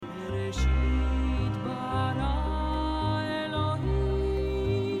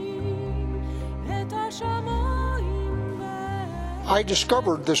I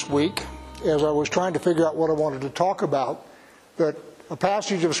discovered this week, as I was trying to figure out what I wanted to talk about, that a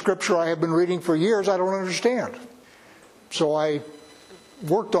passage of Scripture I have been reading for years I don't understand. So I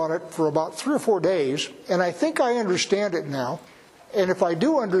worked on it for about 3 or 4 days, and I think I understand it now. And if I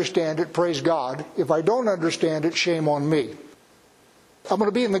do understand it, praise God. If I don't understand it, shame on me. I'm going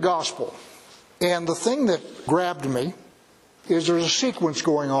to be in the Gospel. And the thing that grabbed me is there's a sequence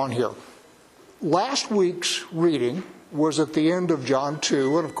going on here. Last week's reading was at the end of John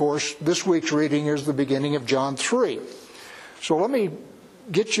 2, and of course this week's reading is the beginning of John 3. So let me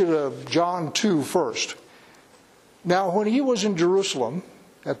get you to John 2 first. Now when he was in Jerusalem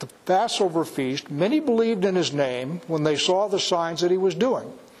at the Passover feast, many believed in his name when they saw the signs that he was doing.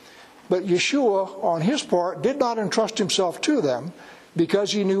 But Yeshua, on his part, did not entrust himself to them,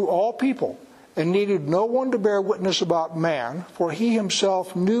 because he knew all people and needed no one to bear witness about man, for he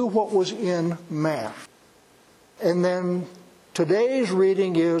himself knew what was in man. And then today's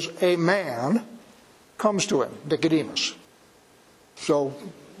reading is a man comes to him, Nicodemus. So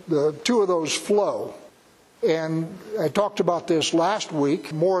the two of those flow. And I talked about this last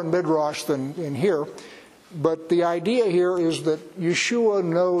week, more in Midrash than in here. But the idea here is that Yeshua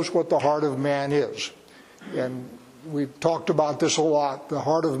knows what the heart of man is. And we've talked about this a lot. The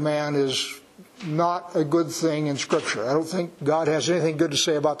heart of man is not a good thing in Scripture. I don't think God has anything good to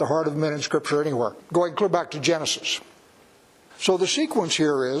say about the heart of men in Scripture anywhere. Going clear back to Genesis. So the sequence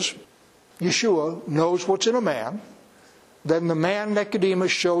here is Yeshua knows what's in a man. Then the man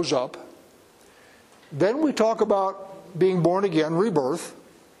Nicodemus shows up. Then we talk about being born again, rebirth.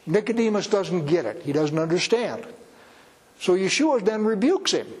 Nicodemus doesn't get it. He doesn't understand. So Yeshua then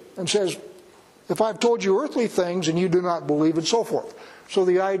rebukes him and says, if I've told you earthly things and you do not believe, and so forth. So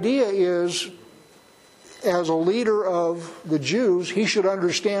the idea is, as a leader of the Jews, he should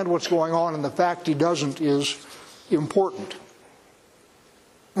understand what's going on, and the fact he doesn't is important.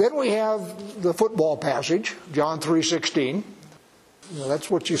 Then we have the football passage, John 3:16.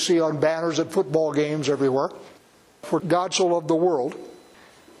 That's what you see on banners at football games everywhere. For God so loved the world.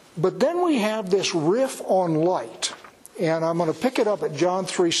 But then we have this riff on light, and I'm going to pick it up at John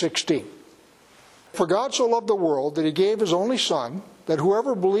 3:16. For God so loved the world that he gave his only Son, that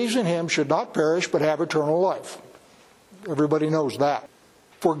whoever believes in him should not perish but have eternal life. Everybody knows that.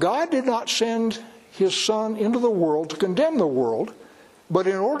 For God did not send his Son into the world to condemn the world, but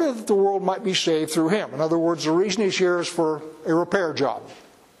in order that the world might be saved through him. In other words, the reason he's here is for a repair job.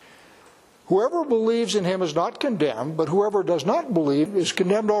 Whoever believes in him is not condemned, but whoever does not believe is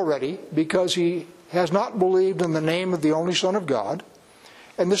condemned already, because he has not believed in the name of the only Son of God.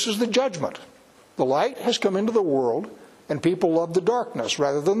 And this is the judgment. The light has come into the world, and people love the darkness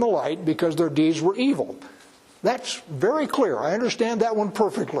rather than the light, because their deeds were evil. That's very clear. I understand that one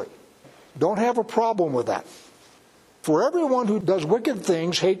perfectly. Don't have a problem with that. For everyone who does wicked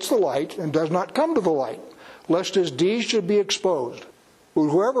things hates the light and does not come to the light, lest his deeds should be exposed. But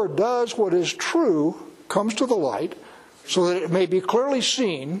whoever does what is true comes to the light, so that it may be clearly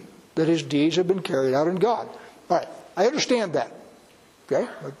seen that his deeds have been carried out in God. All right, I understand that. Okay,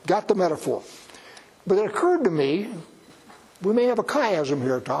 I got the metaphor. But it occurred to me, we may have a chiasm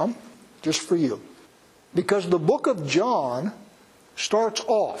here, Tom, just for you. Because the book of John starts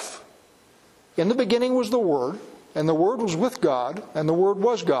off, in the beginning was the Word, and the Word was with God, and the Word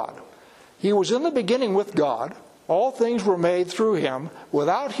was God. He was in the beginning with God. All things were made through him.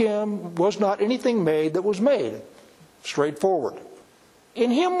 Without him was not anything made that was made. Straightforward.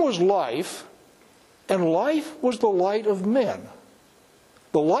 In him was life, and life was the light of men.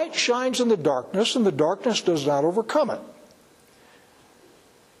 The light shines in the darkness, and the darkness does not overcome it.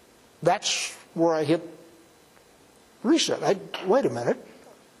 That's where I hit reset. Wait a minute.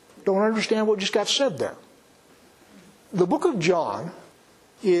 Don't understand what just got said there. The book of John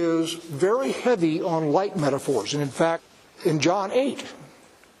is very heavy on light metaphors. And in fact, in John 8,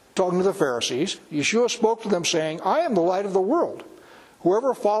 talking to the Pharisees, Yeshua spoke to them saying, I am the light of the world.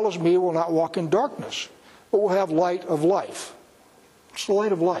 Whoever follows me will not walk in darkness, but will have light of life. It's the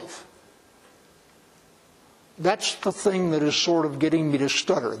light of life. That's the thing that is sort of getting me to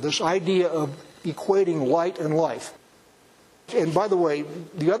stutter, this idea of equating light and life. And by the way,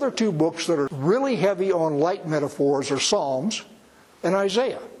 the other two books that are really heavy on light metaphors are Psalms and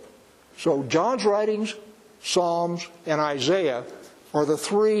Isaiah. So John's writings, Psalms, and Isaiah are the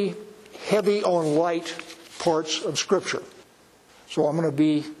three heavy on light parts of Scripture. So I'm going to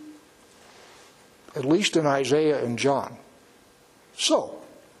be at least in Isaiah and John. So,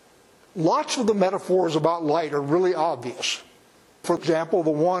 lots of the metaphors about light are really obvious. For example,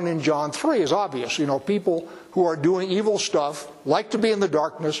 the one in John 3 is obvious. People who are doing evil stuff like to be in the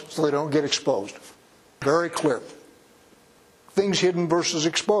darkness so they don't get exposed. Very clear. things hidden versus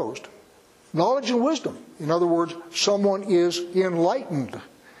exposed. Knowledge and wisdom. In other words, someone is enlightened.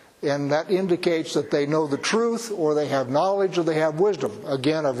 And that indicates that they know the truth, or they have knowledge, or they have wisdom.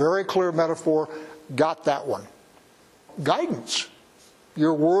 Again, a very clear metaphor. Got that one. Guidance.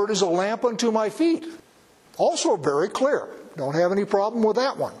 Your word is a lamp unto my feet. Also very clear. Don't have any problem with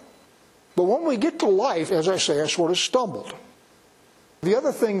that one. But when we get to life, as I say, I sort of stumbled. The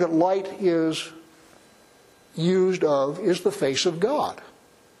other thing that light is used of is the face of God.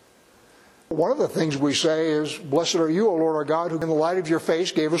 One of the things we say is, blessed are you, O Lord our God, who in the light of your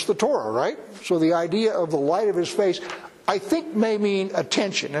face gave us the Torah, right? So the idea of the light of his face, I think, may mean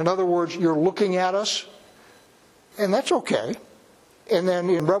attention. In other words, you're looking at us, and that's okay. And then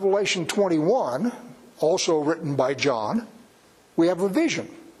in Revelation 21, also written by John, we have a vision.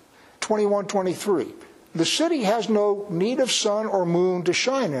 21:23. The city has no need of sun or moon to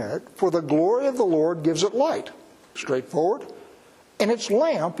shine in it, for the glory of the Lord gives it light. Straightforward. And its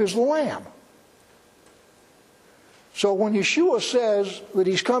lamp is the Lamb. So when Yeshua says that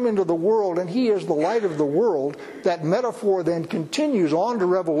he's come into the world and he is the light of the world, that metaphor then continues on to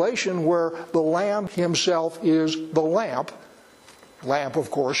Revelation, where the Lamb himself is the lamp. Lamp, of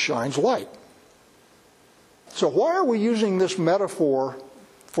course, shines light. So why are we using this metaphor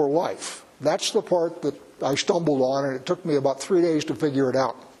for life? That's the part that I stumbled on, and it took me about 3 days to figure it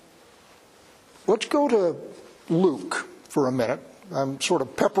out. Let's go to Luke for a minute. I'm sort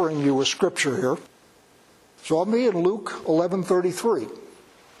of peppering you with scripture here. So I'll be in Luke 11:33.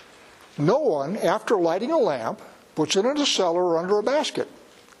 No one, after lighting a lamp, puts it in a cellar or under a basket,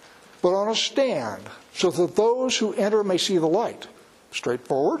 but on a stand, so that those who enter may see the light.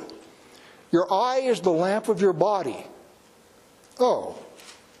 Straightforward. Your eye is the lamp of your body. Oh,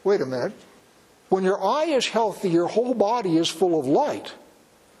 wait a minute. When your eye is healthy, your whole body is full of light.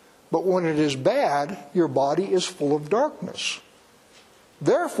 But when it is bad, your body is full of darkness.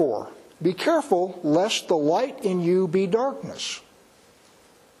 Therefore, be careful lest the light in you be darkness.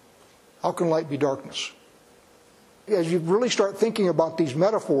 How can light be darkness? As you really start thinking about these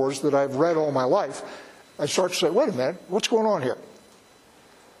metaphors that I've read all my life, I start to say, wait a minute, what's going on here?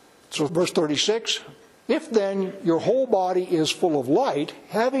 So verse 36, if then your whole body is full of light,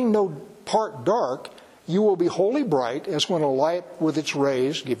 having no part dark, you will be wholly bright, as when a light with its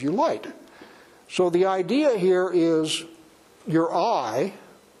rays give you light. So the idea here is your eye,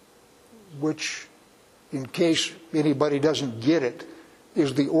 which, in case anybody doesn't get it,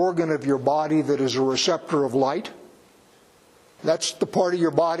 is the organ of your body that is a receptor of light. That's the part of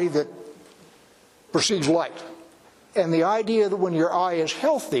your body that perceives light. And the idea that when your eye is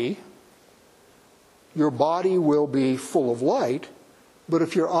healthy, your body will be full of light, but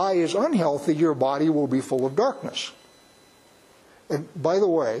if your eye is unhealthy, your body will be full of darkness. And by the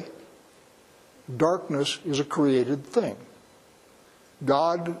way, darkness is a created thing.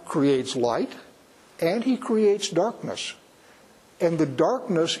 God creates light, and he creates darkness. And the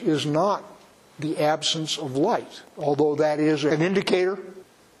darkness is not the absence of light, although that is an indicator.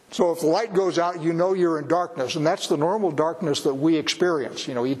 So if the light goes out, you know you're in darkness, and that's the normal darkness that we experience.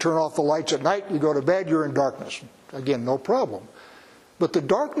 You know, you turn off the lights at night, you go to bed, you're in darkness. Again, no problem. But the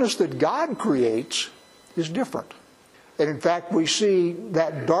darkness that God creates is different. And in fact, we see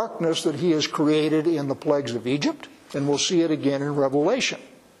that darkness that he has created in the plagues of Egypt, and we'll see it again in Revelation.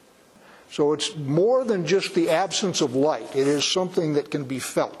 So it's more than just the absence of light. It is something that can be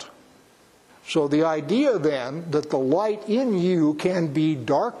felt. So the idea then that the light in you can be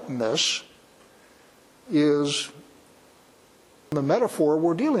darkness is the metaphor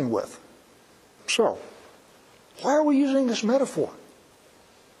we're dealing with. So, why are we using this metaphor?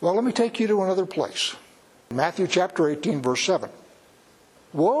 Well, let me take you to another place. Matthew chapter 18, verse 7.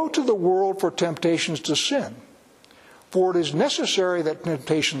 Woe to the world for temptations to sin, for it is necessary that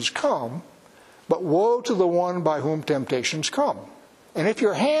temptations come, but woe to the one by whom temptations come. And if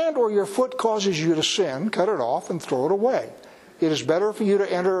your hand or your foot causes you to sin, cut it off and throw it away. It is better for you to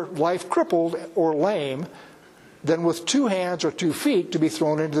enter life crippled or lame than with 2 hands or 2 feet to be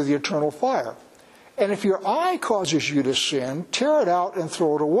thrown into the eternal fire. And if your eye causes you to sin, tear it out and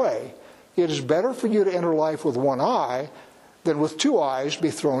throw it away. It is better for you to enter life with 1 eye than with 2 eyes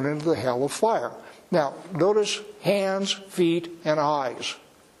be thrown into the hell of fire. Now, notice hands, feet, and eyes.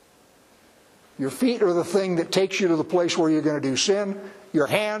 Your feet are the thing that takes you to the place where you're going to do sin. Your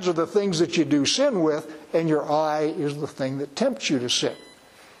hands are the things that you do sin with, and your eye is the thing that tempts you to sin.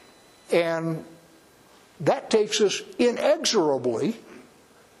 And that takes us inexorably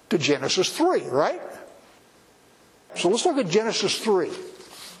to Genesis 3, right? So let's look at Genesis 3.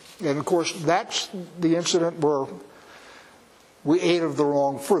 And of course, that's the incident where we ate of the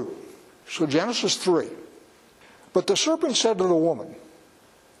wrong fruit. So Genesis 3. But the serpent said to the woman,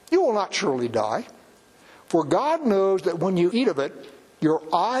 "You will not surely die, for God knows that when you eat of it, your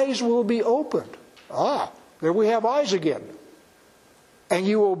eyes will be opened." Ah, there we have eyes again. "And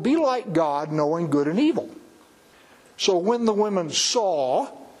you will be like God, knowing good and evil." So when the woman saw,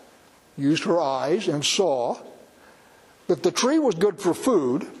 used her eyes and saw, that the tree was good for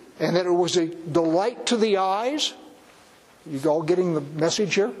food, and that it was a delight to the eyes, you all getting the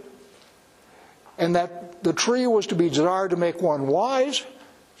message here? And that the tree was to be desired to make one wise,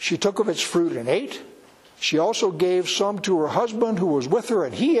 she took of its fruit and ate. She also gave some to her husband who was with her,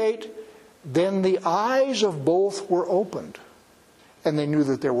 and he ate. Then the eyes of both were opened, and they knew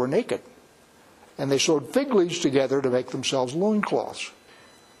that they were naked. And they sewed fig leaves together to make themselves loincloths.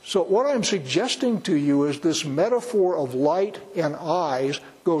 So what I'm suggesting to you is this metaphor of light and eyes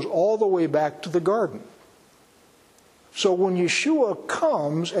goes all the way back to the garden. So when Yeshua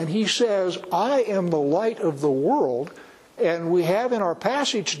comes and he says, "I am the light of the world," and we have in our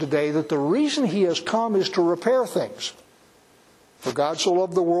passage today that the reason he has come is to repair things. For God so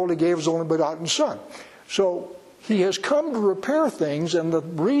loved the world, he gave his only begotten Son. So he has come to repair things, and the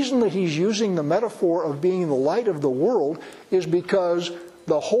reason that he's using the metaphor of being the light of the world is because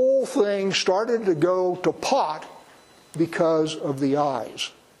the whole thing started to go to pot because of the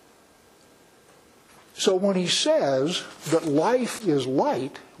eyes. So when he says that life is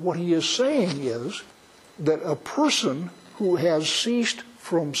light, what he is saying is that a person who has ceased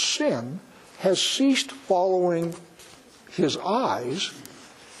from sin has ceased following his eyes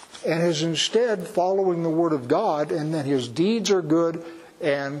and is instead following the Word of God, and that his deeds are good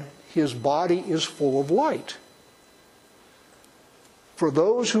and his body is full of light. For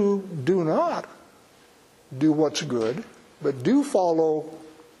those who do not do what's good, but do follow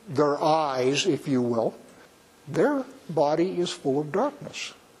their eyes, if you will, their body is full of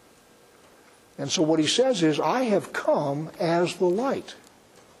darkness. And so what he says is, I have come as the light.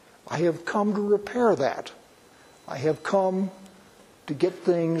 I have come to repair that. I have come to get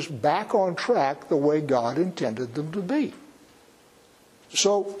things back on track the way God intended them to be.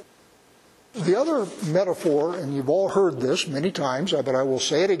 So the other metaphor, and you've all heard this many times, but I will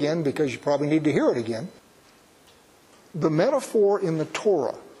say it again because you probably need to hear it again. The metaphor in the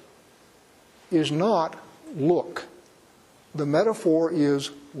Torah is not look. The metaphor is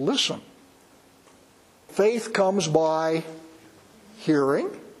listen. Faith comes by hearing.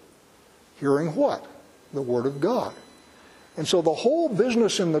 Hearing what? The Word of God. And so the whole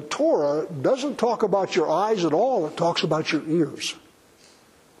business in the Torah doesn't talk about your eyes at all. It talks about your ears.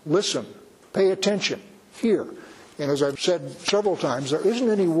 Listen. Pay attention. Hear. And as I've said several times, there isn't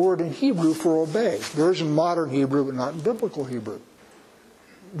any word in Hebrew for obey. There is in modern Hebrew, but not in biblical Hebrew.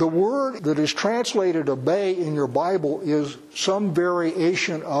 The word that is translated obey in your Bible is some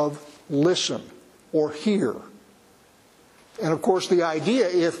variation of listen or hear. And of course the idea,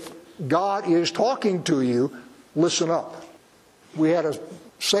 if God is talking to you, listen up. We had a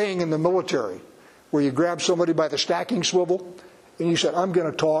saying in the military where you grab somebody by the stacking swivel and you said, "I'm going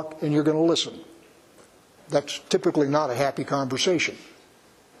to talk and you're going to listen." That's typically not a happy conversation.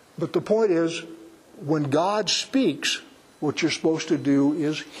 But the point is, when God speaks, what you're supposed to do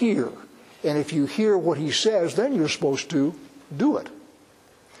is hear. And if you hear what he says, then you're supposed to do it.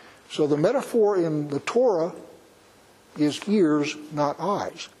 So the metaphor in the Torah is ears, not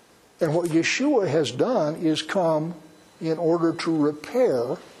eyes. And what Yeshua has done is come in order to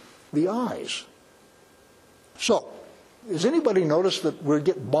repair the eyes. So, has anybody noticed that we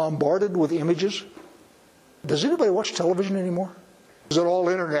get bombarded with images? Does anybody watch television anymore? Is it all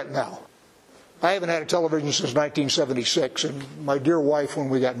internet now? I haven't had a television since 1976, and my dear wife, when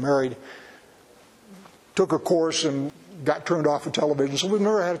we got married, took a course and got turned off of television, so we've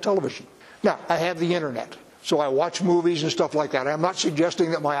never had a television. Now, I have the internet, so I watch movies and stuff like that. I'm not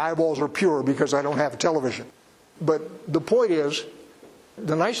suggesting that my eyeballs are pure because I don't have a television. But the point is,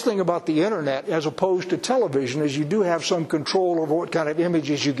 the nice thing about the internet as opposed to television is you do have some control over what kind of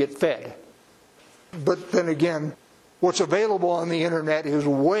images you get fed. But then again, what's available on the internet is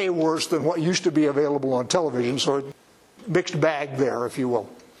way worse than what used to be available on television, so mixed bag there, if you will.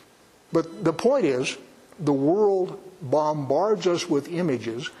 But the point is, the world bombards us with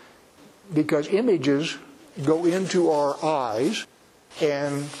images because images go into our eyes,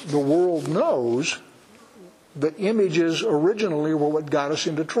 and the world knows that images originally were what got us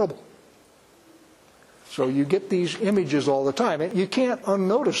into trouble. So you get these images all the time, and you can't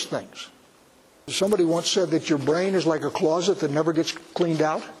unnotice things. Somebody once said that your brain is like a closet that never gets cleaned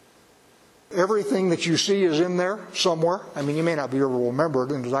out. Everything that you see is in there somewhere. I mean, you may not be able to remember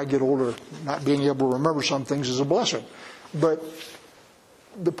it, and as I get older, not being able to remember some things is a blessing. But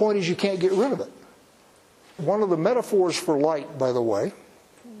the point is you can't get rid of it. One of the metaphors for light, by the way,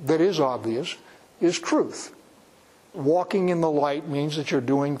 that is obvious, is truth. Walking in the light means that you're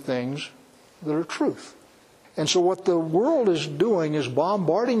doing things that are truth. And so what the world is doing is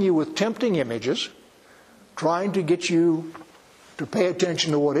bombarding you with tempting images, trying to get you to pay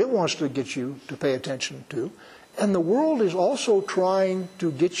attention to what it wants to get you to pay attention to. And the world is also trying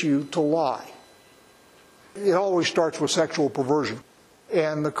to get you to lie. It always starts with sexual perversion.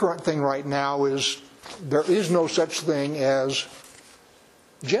 And the current thing right now is there is no such thing as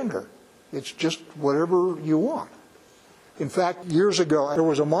gender. It's just whatever you want. In fact, years ago, there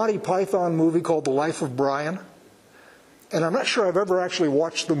was a Monty Python movie called The Life of Brian. And I'm not sure I've ever actually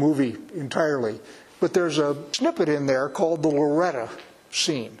watched the movie entirely, but there's a snippet in there called the Loretta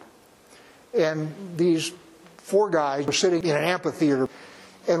scene. And these four guys are sitting in an amphitheater,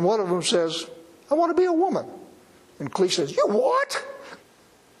 and one of them says, "I want to be a woman." And Cleese says, "You what?"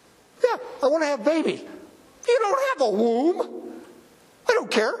 "Yeah, I want to have babies." "You don't have a womb." "I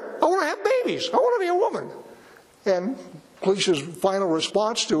don't care. I want to have babies. I want to be a woman." And Cleese's final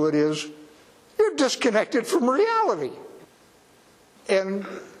response to it is, "You're disconnected from reality." And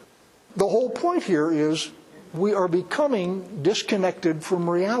the whole point here is we are becoming disconnected from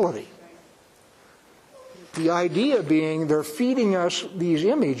reality. The idea being they're feeding us these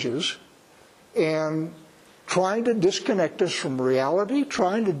images and trying to disconnect us from reality,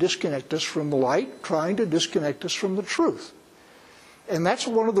 trying to disconnect us from the light, trying to disconnect us from the truth. And that's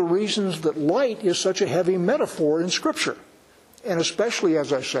one of the reasons that light is such a heavy metaphor in Scripture. And especially,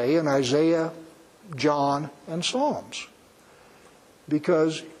 as I say, in Isaiah, John, and Psalms.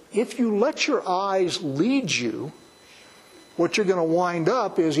 Because if you let your eyes lead you, what you're going to wind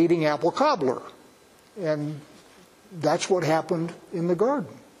up is eating apple cobbler. And that's what happened in the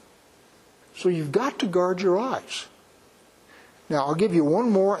garden. So you've got to guard your eyes. Now, I'll give you one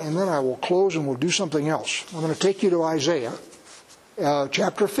more, and then I will close and we'll do something else. I'm going to take you to Isaiah,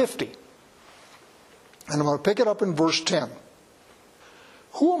 chapter 50. And I'm going to pick it up in verse 10.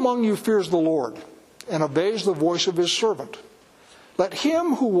 "Who among you fears the Lord and obeys the voice of his servant? Let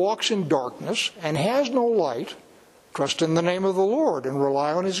him who walks in darkness and has no light trust in the name of the Lord and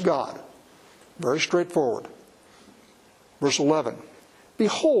rely on his God." Very straightforward. Verse 11.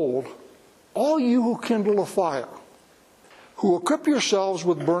 "Behold, all you who kindle a fire, who equip yourselves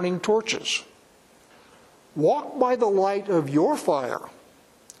with burning torches, walk by the light of your fire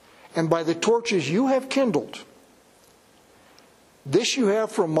and by the torches you have kindled. This you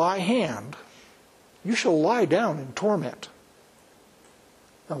have from my hand. You shall lie down in torment."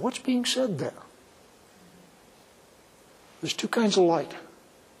 Now, what's being said there? There's two kinds of light.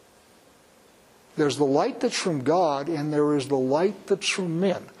 There's the light that's from God, and there is the light that's from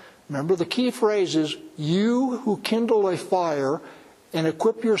men. Remember, the key phrase is, you who kindle a fire and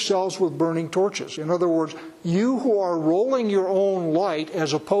equip yourselves with burning torches. In other words, you who are rolling your own light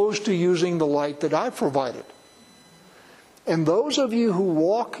as opposed to using the light that I've provided. And those of you who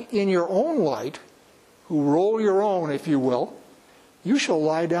walk in your own light, who roll your own, if you will, you shall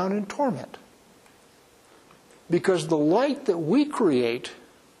lie down in torment. Because the light that we create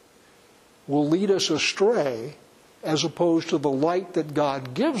will lead us astray as opposed to the light that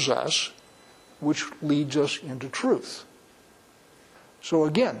God gives us, which leads us into truth. So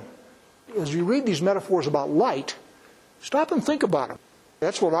again, as you read these metaphors about light, stop and think about them.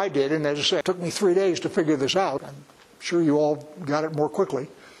 That's what I did, and as I said, it took me 3 days to figure this out. I'm sure you all got it more quickly.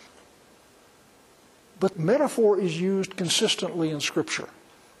 But metaphor is used consistently in Scripture.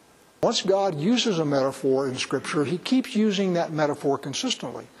 Once God uses a metaphor in Scripture, he keeps using that metaphor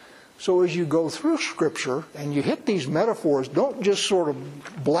consistently. So as you go through Scripture and you hit these metaphors, don't just sort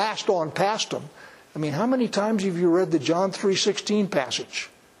of blast on past them. I mean, how many times have you read the John 3:16 passage?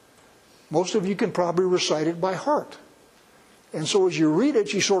 Most of you can probably recite it by heart. And so as you read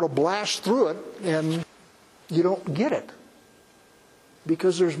it, you sort of blast through it and you don't get it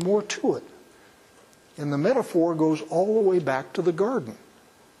because there's more to it. And the metaphor goes all the way back to the garden.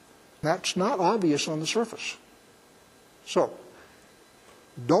 That's not obvious on the surface. So,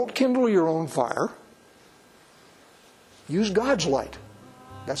 don't kindle your own fire. Use God's light.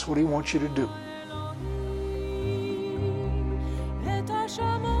 That's what he wants you to do.